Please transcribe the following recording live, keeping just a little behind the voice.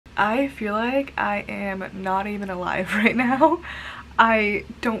I feel like I am not even alive right now. I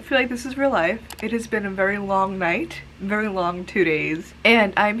don't feel like this is real life. It has been a very long night, very long 2 days,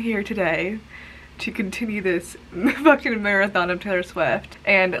 and I'm here today to continue this fucking marathon of Taylor Swift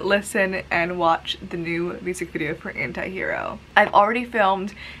and listen and watch the new music video for Antihero. I've already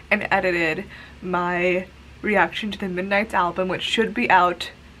filmed and edited my reaction to the Midnight's album, which should be out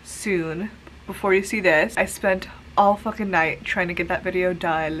soon. Before you see this, I spent all fucking night trying to get that video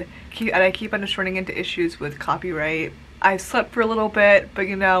done, and I keep on just running into issues with copyright. I slept for a little bit, but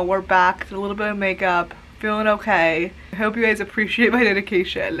you know, we're back, did a little bit of makeup, feeling okay. I hope you guys appreciate my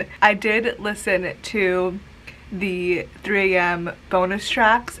dedication. I did listen to the 3 AM bonus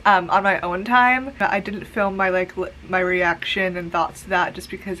tracks on my own time. I didn't film my my reaction and thoughts to that just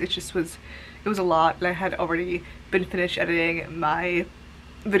because it was a lot, and I had already been finished editing my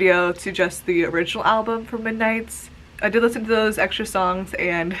video to just the original album for Midnight's. I did listen to those extra songs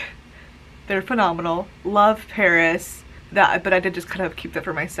and they're phenomenal. Love Paris. But I did just kind of keep that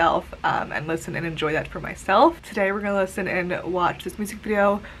for myself and listen and enjoy that for myself. Today we're gonna listen and watch this music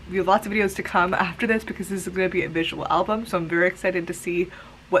video. We have lots of videos to come after this because this is gonna be a visual album, so I'm very excited to see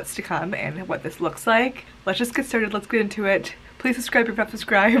what's to come and what this looks like. Let's just get started, let's get into it. Please subscribe if you're not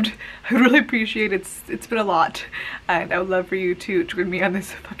subscribed. I would really appreciate it. It's been a lot, and I would love for you to join me on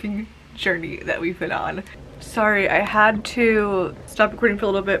this fucking journey that we've been on. Sorry, I had to stop recording for a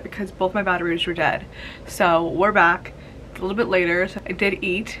little bit because both my batteries were dead. So we're back a little bit later. So I did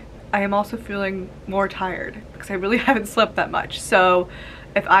eat. I am also feeling more tired because I really haven't slept that much. So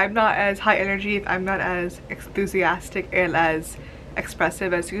if I'm not as high energy, if I'm not as enthusiastic and as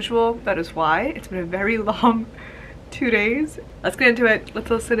expressive as usual, that is why. It's been a very long 2 days. Let's get into it. Let's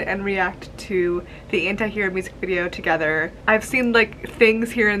listen and react to the Antihero music video together. I've seen like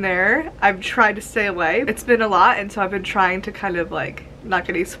things here and there. I've tried to stay away. It's been a lot, and so I've been trying to kind of like not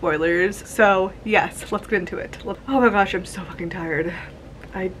get any spoilers. So yes, let's get into it. Oh my gosh, I'm so fucking tired.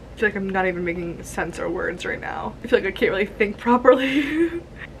 I feel like I'm not even making sense or words right now. I feel like I can't really think properly.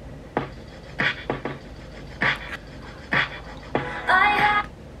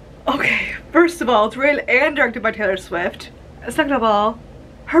 Okay, first of all, it's written and directed by Taylor Swift. Second of all,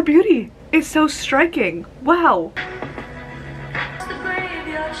 her beauty is so striking. Wow.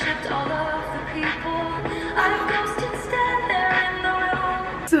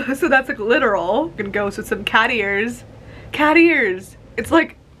 So that's like literal. Gonna ghost with some cat ears. Cat ears. It's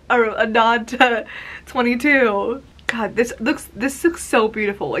like a nod to 22. God, this looks so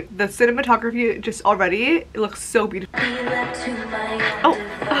beautiful. Like the cinematography just already, it looks so beautiful.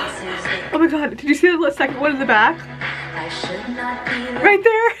 Oh my god, did you see the second one in the back? Right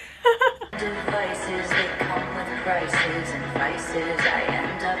there. Devices that come with prices and vices. I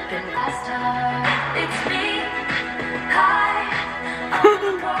end up in it's me. Hi, I'm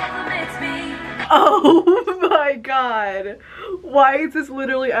the problem, it's me. Oh my god. Why is this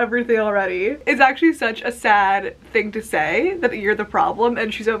literally everything already? It's actually such a sad thing to say, that you're the problem,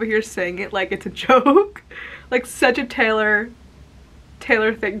 and she's over here saying it like it's a joke. Like such a Taylor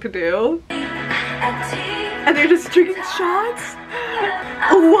thing to do. And they're just drinking shots?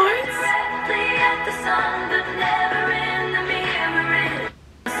 What?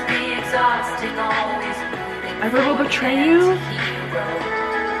 Everyone will betray you?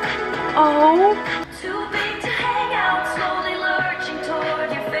 Oh.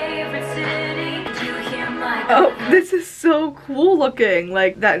 Oh, this is so cool looking.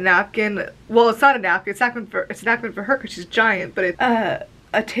 Like that napkin. Well, it's not a napkin. It's a napkin for her because she's giant. But it's a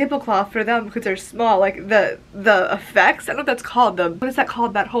tablecloth for them because they're small. Like the effects. I don't know what that's called. What is that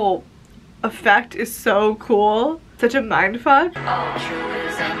called? That whole effect is so cool. Such a mindfuck.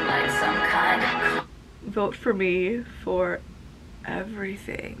 Altruism, like some kind of. Vote for me for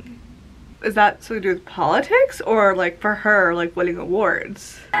everything. Is that something to do with politics or like for her like winning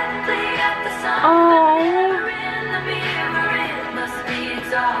awards? Oh.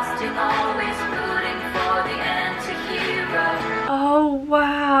 Oh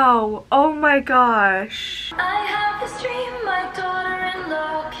wow. Oh my gosh. I have this dream, my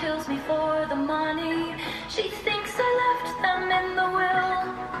daughter-in-law kills me for the money. She thinks I left them in the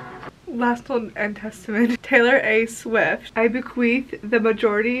will. Last will and testament. Taylor A. Swift. I bequeath the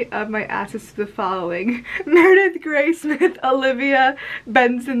majority of my assets to the following: Meredith Gray Smith, Olivia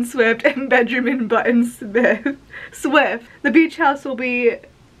Benson Swift, and Benjamin Button Smith. Swift. The beach house will be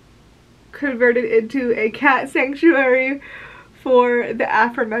converted into a cat sanctuary for the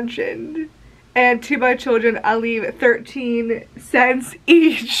aforementioned. And to my children, I leave 13 cents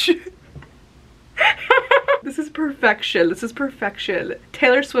each. This is perfection. This is perfection.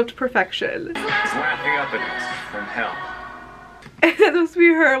 Taylor Swift perfection. He's laughing up at us from hell. And that's supposed to be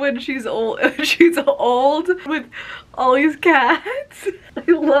her when she's old. She's old with all these cats.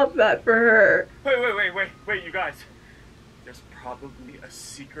 I love that for her. Wait, you guys. There's probably a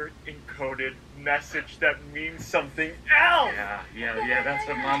secret encoded message that means something else. Yeah, that's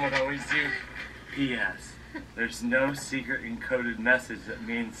what Mom would always do. P.S. There's no secret encoded message that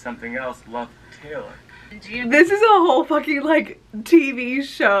means something else. Love, Taylor. This is a whole fucking like TV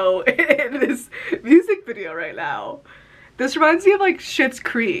show in this music video right now. This reminds me of like Schitt's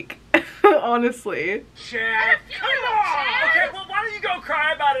Creek, honestly. Chad, come on! Okay, well why don't you go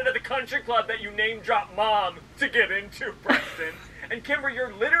cry about it at the country club that you name drop Mom to get into, Preston? And Kimber,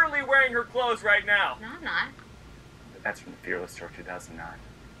 you're literally wearing her clothes right now. No, I'm not. That's from the Fearless Tour 2009.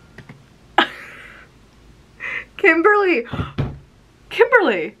 Kimberly!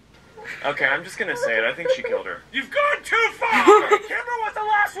 Kimberly! Okay, I'm just gonna say it. I think she killed her. You've gone too far! Kimber was the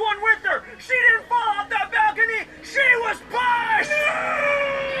last one with her! She didn't fall off that balcony! She was pushed!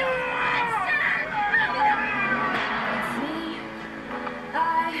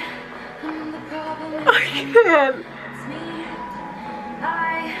 I can't!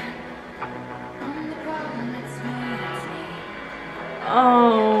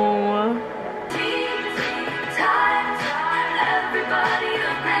 Oh.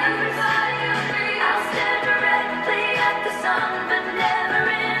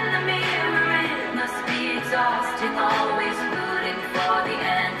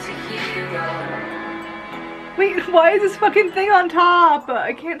 Wait, why is this fucking thing on top?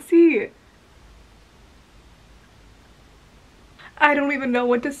 I can't see. I don't even know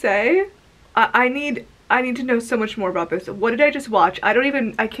what to say. I need to know so much more about this. What did I just watch? I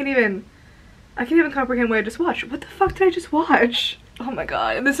can't even comprehend what I just watched. What the fuck did I just watch? Oh my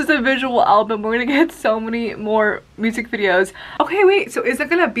god, this is a visual album. We're gonna get so many more music videos. Okay, wait, so is it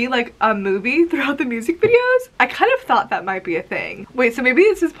gonna be like a movie throughout the music videos? I kind of thought that might be a thing. Wait, so maybe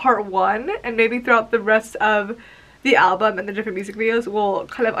this is part 1, and maybe throughout the rest of the album and the different music videos we'll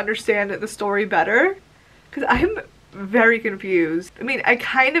kind of understand the story better? Because I'm very confused. I mean, I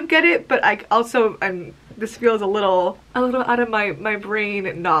kind of get it, but I also, this feels a little out of my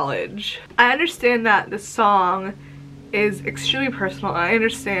brain knowledge. I understand that the song is extremely personal. I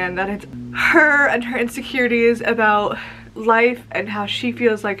understand that it's her and her insecurities about life and how she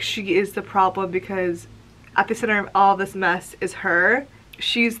feels like she is the problem because at the center of all this mess is her.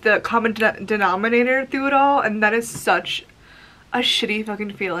 She's the common denominator through it all, and that is such a shitty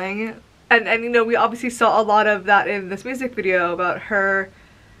fucking feeling. And you know, we obviously saw a lot of that in this music video about her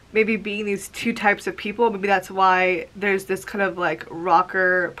maybe being these two types of people. Maybe that's why there's this kind of like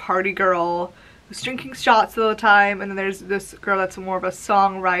rocker party girl who's drinking shots all the time, and then there's this girl that's more of a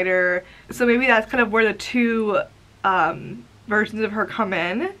songwriter. So maybe that's kind of where the two versions of her come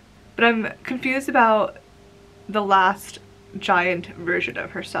in. But I'm confused about the last giant version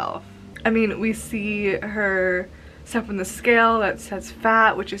of herself. I mean, we see her step on the scale that says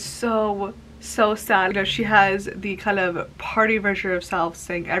fat, which is so sad. You know, she has the kind of party version of herself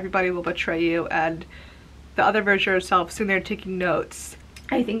saying everybody will betray you, and the other version of herself sitting there taking notes.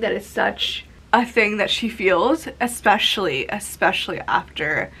 I think that is such a thing that she feels, especially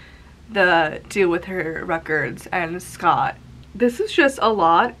after the deal with her records and Scott. This is just a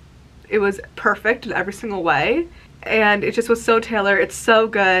lot. It was perfect in every single way, and it just was so Taylor. It's so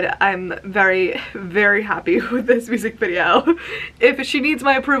good. I'm very happy with this music video. If she needs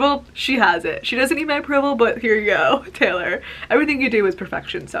my approval, she has it. She doesn't need my approval, but here you go, Taylor. Everything you do is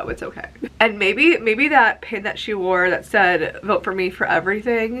perfection, so it's okay. And maybe that pin that she wore that said vote for me for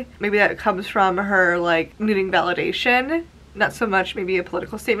everything, maybe that comes from her like needing validation. Not so much maybe a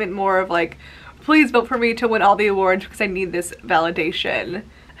political statement, more of like, please vote for me to win all the awards because I need this validation.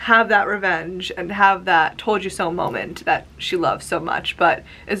 Have that revenge and have that told you so moment that she loves so much, but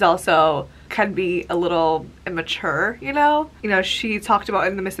is also can be a little immature, you know? You know, she talked about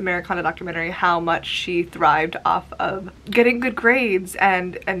in the Miss Americana documentary how much she thrived off of getting good grades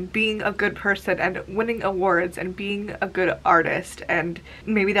and being a good person and winning awards and being a good artist, and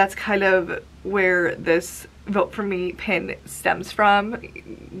maybe that's kind of where this vote for me pin stems from.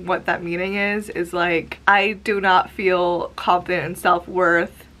 What that meaning is like, I do not feel confident in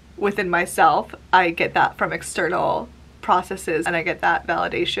self-worth within myself. I get that from external processes, and I get that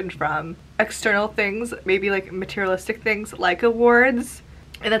validation from external things, maybe like materialistic things like awards.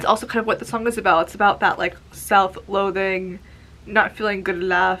 And that's also kind of what the song is about. It's about that like self-loathing, not feeling good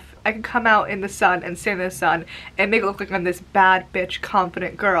enough. I can come out in the sun and stand in the sun and make it look like I'm this bad bitch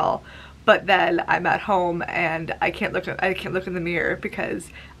confident girl, but then I'm at home and I can't look in the mirror because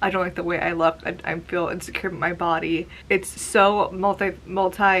I don't like the way I look. I feel insecure with my body. It's so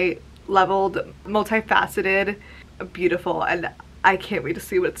multi-leveled, multifaceted, beautiful, and I can't wait to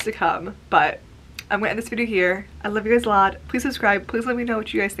see what's to come. But I'm gonna end this video here. I love you guys a lot. Please subscribe. Please let me know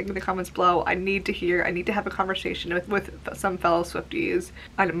what you guys think in the comments below. I need to have a conversation with some fellow Swifties.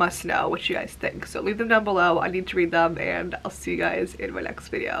 I must know what you guys think. So leave them down below. I need to read them, and I'll see you guys in my next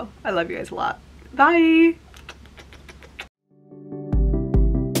video. I love you guys a lot. Bye!